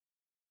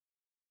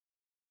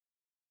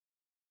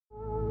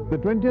The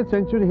 20th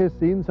century has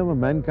seen some of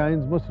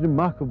mankind's most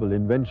remarkable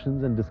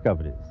inventions and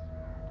discoveries.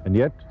 And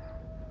yet,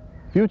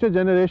 future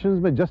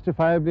generations may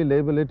justifiably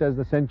label it as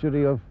the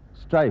century of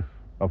strife,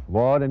 of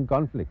war and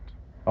conflict,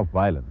 of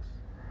violence.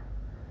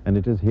 And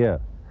it is here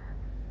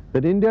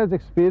that India's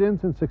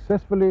experience in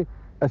successfully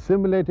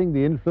assimilating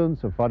the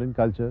influence of foreign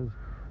cultures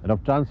and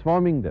of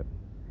transforming them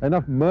and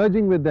of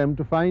merging with them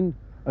to find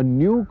a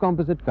new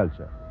composite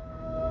culture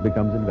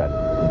becomes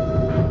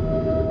invaluable.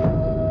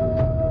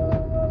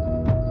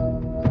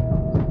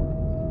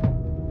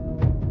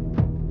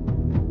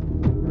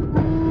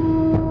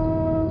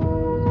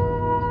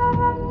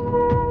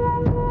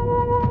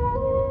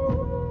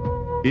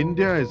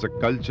 India is a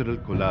cultural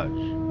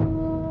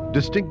collage,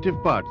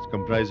 distinctive parts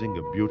comprising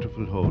a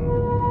beautiful whole.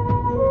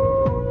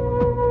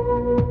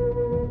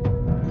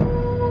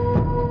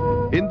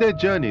 In their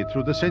journey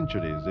through the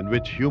centuries in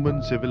which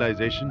human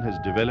civilization has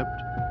developed,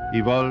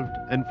 evolved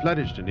and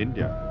flourished in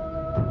India,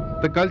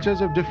 the cultures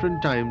of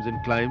different times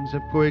and climes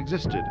have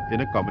coexisted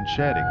in a common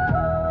sharing.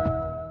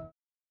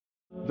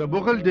 The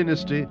Mughal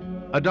dynasty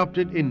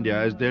adopted India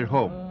as their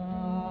home.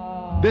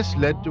 This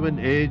led to an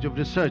age of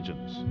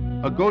resurgence,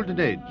 a golden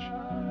age,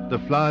 the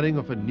flowering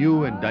of a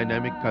new and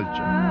dynamic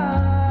culture.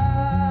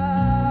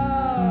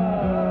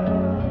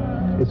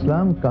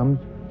 Islam comes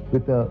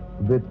with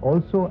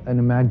also an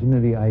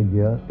imaginary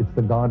idea. It's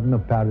the Garden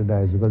of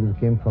Paradise because it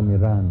came from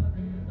Iran.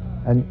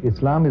 And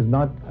Islam is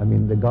not,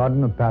 the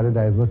Garden of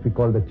Paradise, what we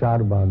call the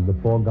Charbagh, the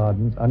four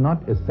gardens, are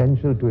not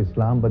essential to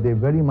Islam, but they're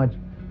very much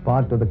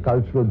part of the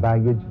cultural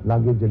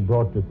luggage it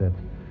brought with it.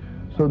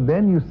 So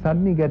then you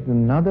suddenly get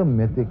another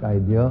mythic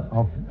idea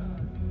of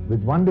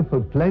with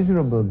wonderful,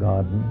 pleasurable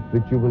garden,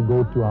 which you will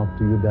go to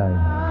after you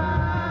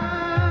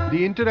die.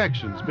 The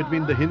interactions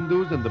between the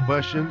Hindus and the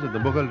Persians in the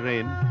Mughal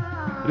reign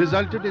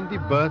resulted in the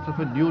birth of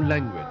a new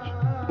language,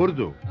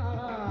 Urdu,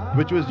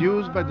 which was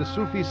used by the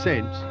Sufi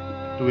saints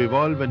to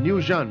evolve a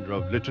new genre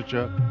of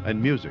literature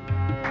and music.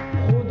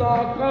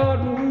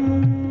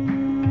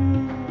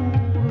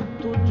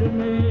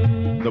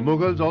 The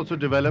Mughals also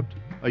developed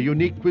a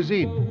unique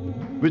cuisine,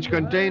 which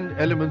contained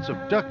elements of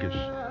Turkish,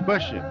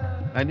 Persian,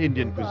 and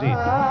Indian cuisine.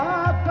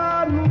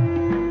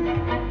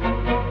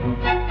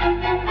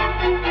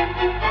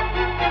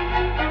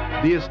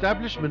 The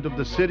establishment of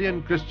the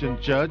Syrian Christian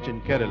church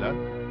in Kerala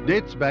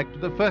dates back to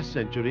the 1st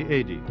century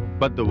AD,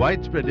 but the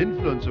widespread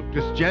influence of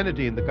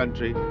Christianity in the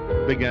country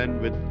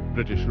began with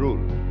British rule.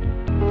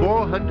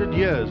 400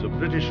 years of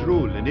British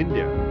rule in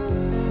India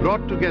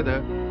brought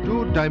together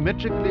two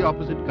diametrically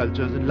opposite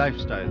cultures and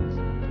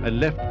lifestyles and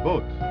left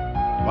both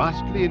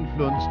vastly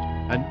influenced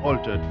and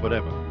altered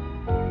forever.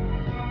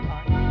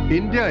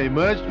 India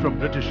emerged from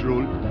British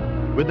rule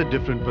with a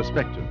different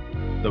perspective.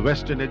 The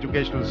Western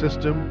educational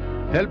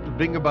system helped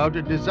bring about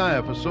a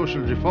desire for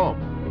social reform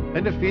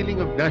and a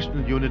feeling of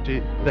national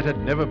unity that had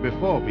never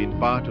before been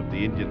part of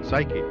the Indian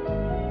psyche.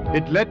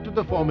 It led to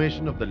the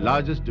formation of the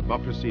largest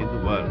democracy in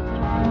the world.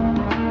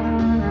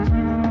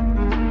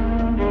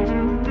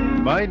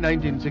 By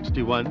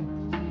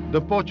 1961, the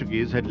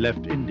Portuguese had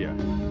left India.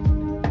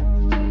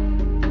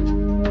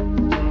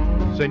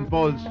 St.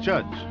 Paul's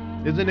Church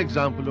is an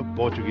example of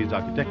Portuguese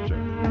architecture.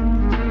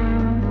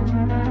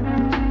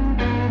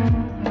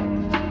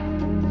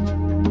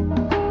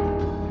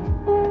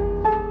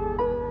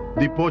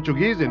 The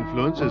Portuguese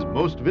influence is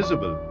most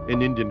visible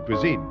in Indian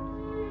cuisine.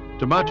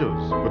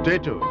 Tomatoes,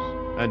 potatoes,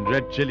 and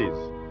red chilies,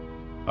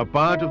 a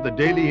part of the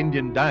daily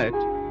Indian diet,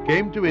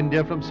 came to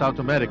India from South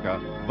America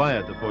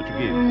via the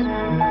Portuguese.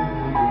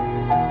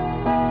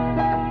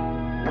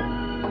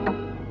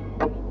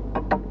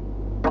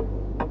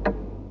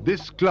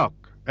 This clock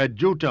at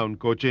Jewtown,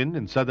 Cochin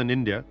in southern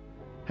India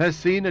has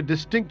seen a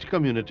distinct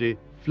community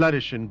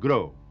flourish and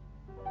grow.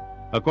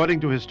 According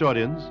to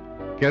historians,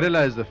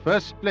 Kerala is the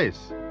first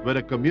place where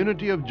a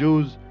community of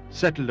Jews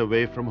settled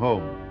away from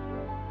home.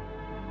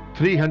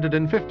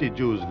 350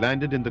 Jews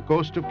landed in the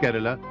coast of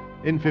Kerala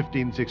in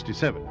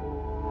 1567.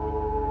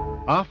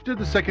 After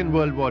the Second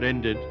World War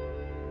ended,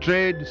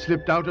 trade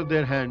slipped out of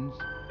their hands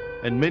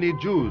and many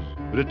Jews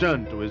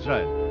returned to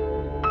Israel.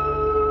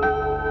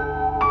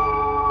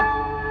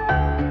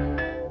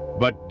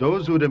 But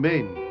those who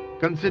remain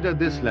consider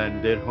this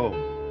land their home.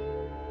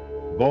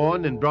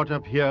 Born and brought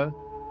up here,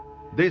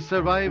 they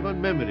survive on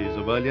memories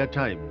of earlier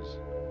times,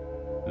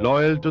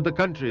 loyal to the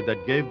country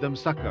that gave them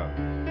succor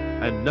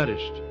and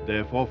nourished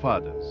their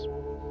forefathers.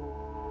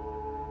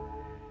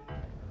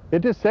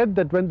 It is said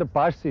that when the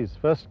Parsis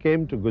first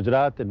came to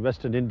Gujarat in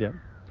western India,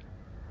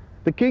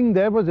 the king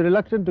there was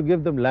reluctant to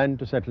give them land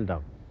to settle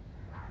down.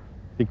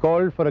 He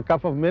called for a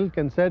cup of milk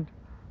and said,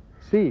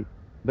 "See,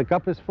 the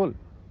cup is full."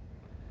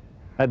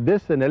 At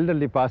this, an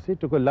elderly Parsi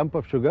took a lump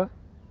of sugar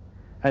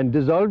and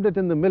dissolved it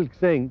in the milk,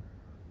 saying,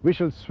 "We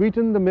shall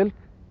sweeten the milk,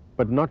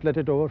 but not let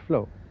it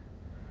overflow."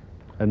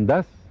 And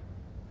thus,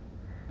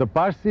 the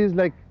Parsis,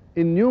 like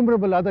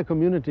innumerable other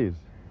communities,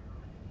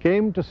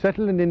 came to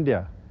settle in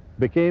India,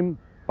 became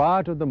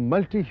part of the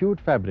multi-hued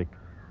fabric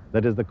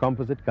that is the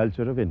composite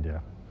culture of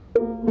India.